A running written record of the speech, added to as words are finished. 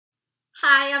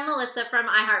Hi, I'm Melissa from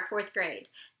iHeart 4th Grade.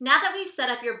 Now that we've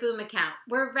set up your Boom account,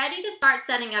 we're ready to start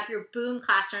setting up your Boom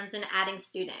classrooms and adding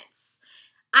students.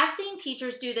 I've seen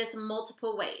teachers do this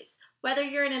multiple ways. Whether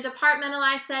you're in a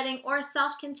departmentalized setting or a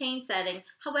self-contained setting,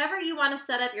 however you want to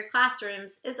set up your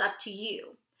classrooms is up to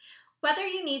you. Whether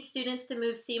you need students to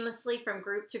move seamlessly from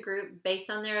group to group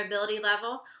based on their ability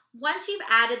level, once you've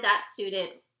added that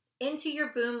student into your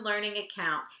Boom Learning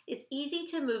account, it's easy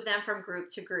to move them from group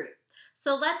to group.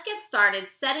 So let's get started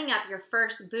setting up your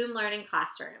first Boom Learning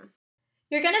classroom.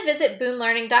 You're going to visit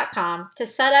boomlearning.com to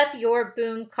set up your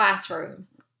Boom classroom.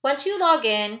 Once you log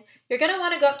in, you're going to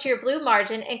want to go up to your blue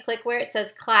margin and click where it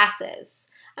says Classes.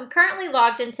 I'm currently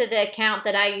logged into the account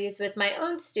that I use with my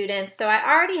own students, so I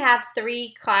already have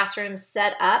 3 classrooms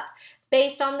set up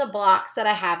based on the blocks that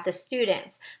I have the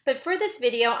students. But for this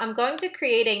video, I'm going to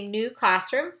create a new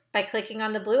classroom by clicking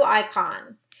on the blue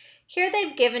icon. Here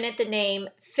they've given it the name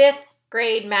 5th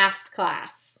Grade Maths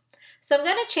Class. So I'm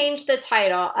going to change the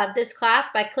title of this class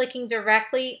by clicking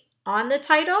directly on the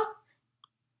title,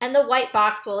 and the white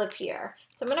box will appear.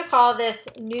 So I'm going to call this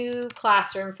New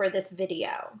Classroom for this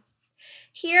video.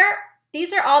 Here,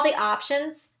 these are all the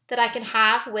options that I can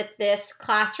have with this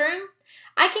classroom.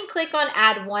 I can click on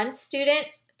Add One Student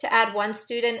to add one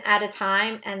student at a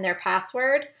time and their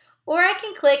password, or I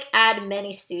can click Add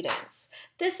Many Students.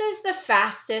 This is the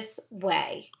fastest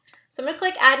way. So I'm going to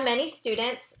click Add Many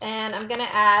Students, and I'm going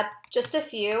to add just a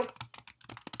few.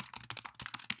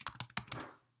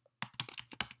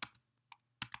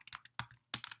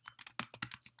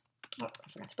 Oh,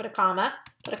 I forgot to put a comma.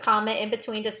 Put a comma in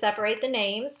between to separate the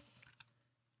names.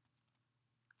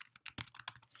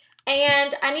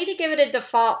 And I need to give it a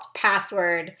default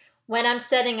password when I'm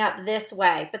setting up this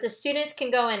way. But the students can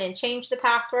go in and change the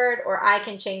password, or I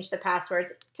can change the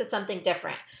passwords to something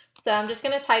different. So I'm just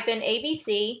going to type in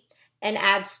ABC and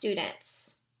add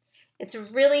students. It's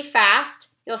really fast.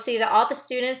 You'll see that all the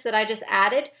students that I just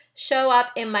added show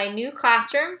up in my new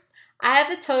classroom. I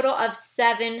have a total of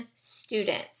 7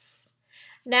 students.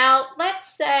 Now,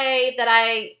 let's say that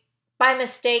I, by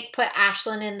mistake, put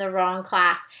Ashlyn in the wrong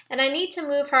class, and I need to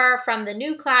move her from the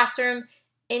new classroom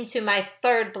into my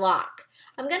 3rd block.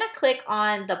 I'm going to click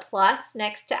on the plus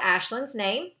next to Ashlyn's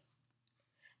name,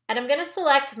 and I'm going to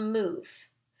select Move.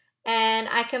 And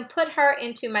I can put her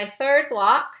into my 3rd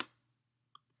block,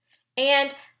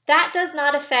 and that does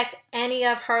not affect any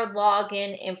of her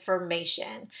login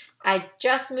information. I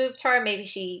just moved her. Maybe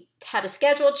she had a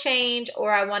schedule change,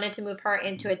 or I wanted to move her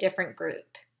into a different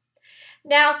group.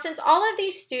 Now, since all of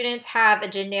these students have a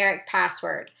generic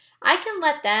password, I can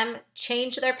let them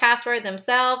change their password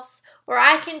themselves, or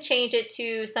I can change it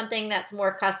to something that's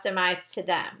more customized to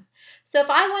them. So if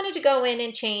I wanted to go in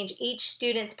and change each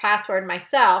student's password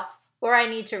myself, or I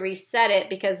need to reset it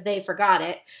because they forgot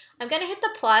it, I'm going to hit the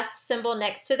plus symbol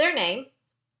next to their name,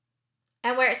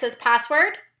 and where it says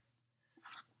password,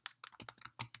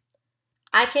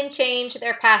 I can change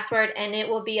their password and it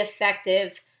will be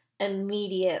effective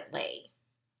immediately.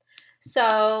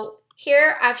 So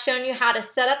here I've shown you how to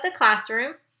set up the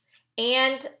classroom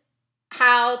and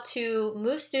how to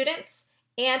move students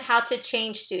and how to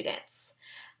change students.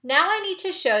 Now I need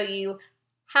to show you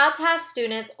how to have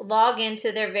students log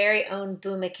into their very own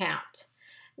Boom account.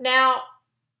 Now,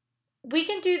 we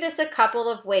can do this a couple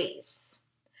of ways.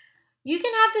 You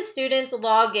can have the students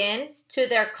log in to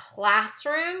their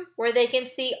classroom where they can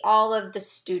see all of the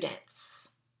students.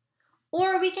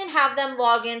 Or we can have them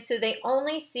log in so they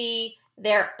only see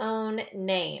their own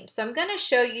name. So I'm going to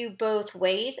show you both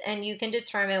ways, and you can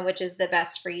determine which is the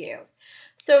best for you.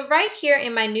 So right here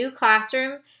in my new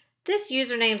classroom, this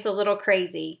username's a little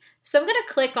crazy. So I'm going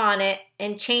to click on it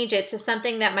and change it to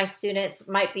something that my students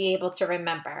might be able to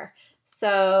remember.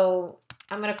 So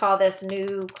I'm going to call this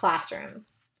New Classroom.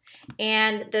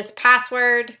 And this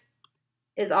password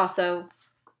is also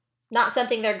not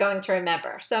something they're going to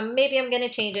remember. So maybe I'm going to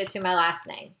change it to my last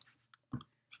name.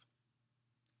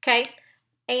 Okay,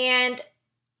 and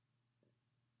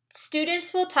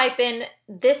students will type in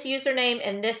this username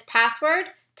and this password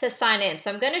to sign in.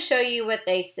 So I'm going to show you what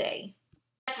they say.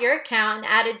 Your account and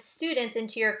added students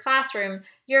into your classroom,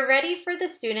 you're ready for the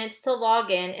students to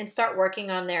log in and start working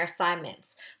on their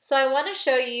assignments. So I want to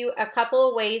show you a couple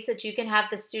of ways that you can have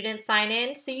the students sign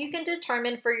in so you can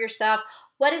determine for yourself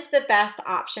what is the best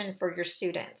option for your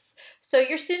students. So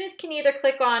your students can either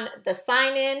click on the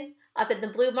sign in up in the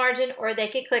blue margin, or they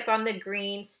can click on the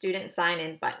green student sign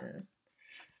in button.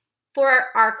 For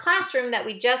our classroom that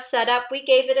we just set up, we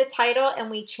gave it a title and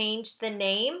we changed the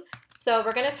name. So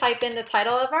we're going to type in the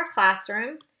title of our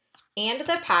classroom and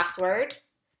the password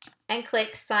and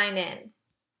click sign in.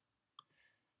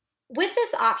 With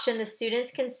this option, the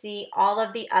students can see all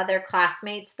of the other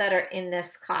classmates that are in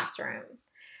this classroom.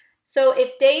 So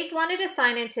if Dave wanted to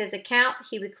sign into his account,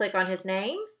 he would click on his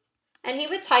name and he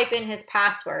would type in his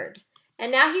password.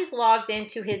 And now he's logged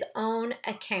into his own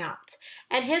account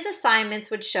and his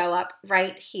assignments would show up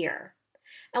right here.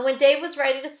 And when Dave was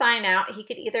ready to sign out, he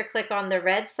could either click on the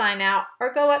red sign out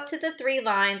or go up to the 3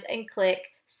 lines and click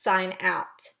sign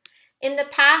out. In the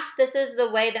past, this is the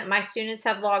way that my students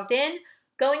have logged in.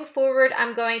 Going forward,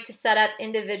 I'm going to set up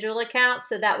individual accounts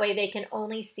so that way they can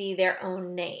only see their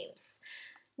own names.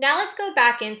 Now let's go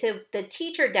back into the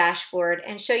teacher dashboard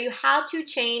and show you how to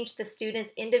change the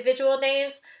students' individual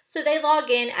names so they log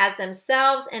in as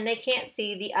themselves and they can't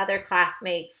see the other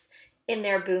classmates in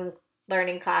their Boom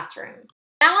Learning classroom.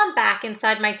 Now I'm back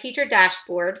inside my teacher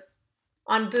dashboard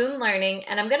on Boom Learning,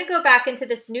 and I'm going to go back into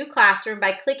this new classroom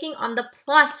by clicking on the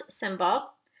plus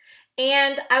symbol.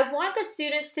 And I want the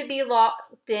students to be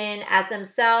logged in as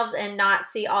themselves and not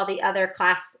see all the other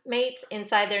classmates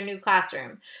inside their new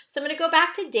classroom. So I'm going to go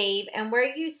back to Dave, and where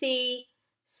you see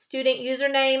student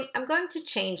username, I'm going to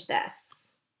change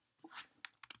this.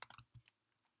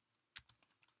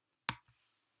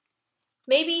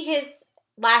 Maybe his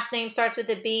last name starts with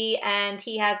a B and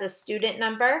he has a student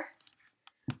number.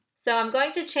 So I'm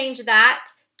going to change that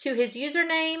to his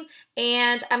username,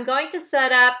 and I'm going to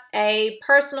set up a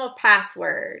personal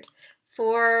password.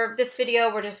 For this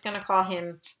video, we're just going to call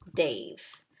him Dave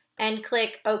and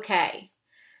click OK.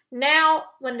 Now,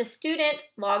 when the student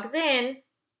logs in,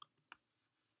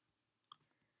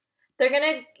 they're going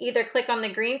to either click on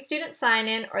the green student sign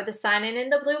in or the sign in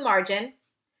the blue margin.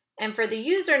 And for the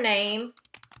username,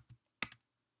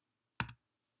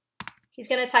 he's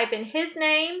going to type in his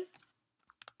name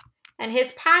and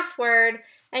his password,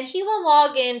 and he will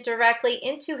log in directly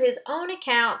into his own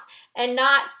account and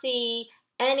not see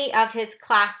any of his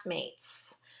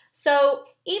classmates. So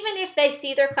even if they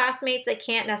see their classmates, they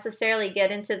can't necessarily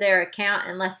get into their account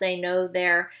unless they know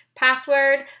their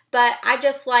password, but I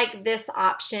just like this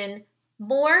option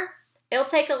more. It'll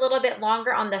take a little bit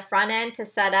longer on the front end to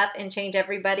set up and change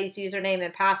everybody's username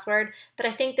and password, but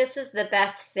I think this is the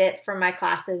best fit for my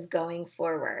classes going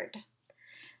forward.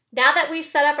 Now that we've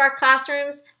set up our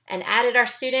classrooms and added our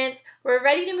students, we're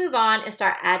ready to move on and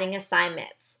start adding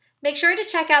assignments. Make sure to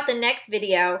check out the next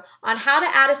video on how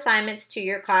to add assignments to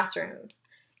your classroom.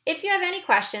 If you have any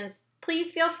questions,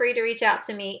 please feel free to reach out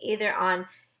to me either on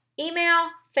email,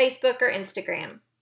 Facebook, or Instagram.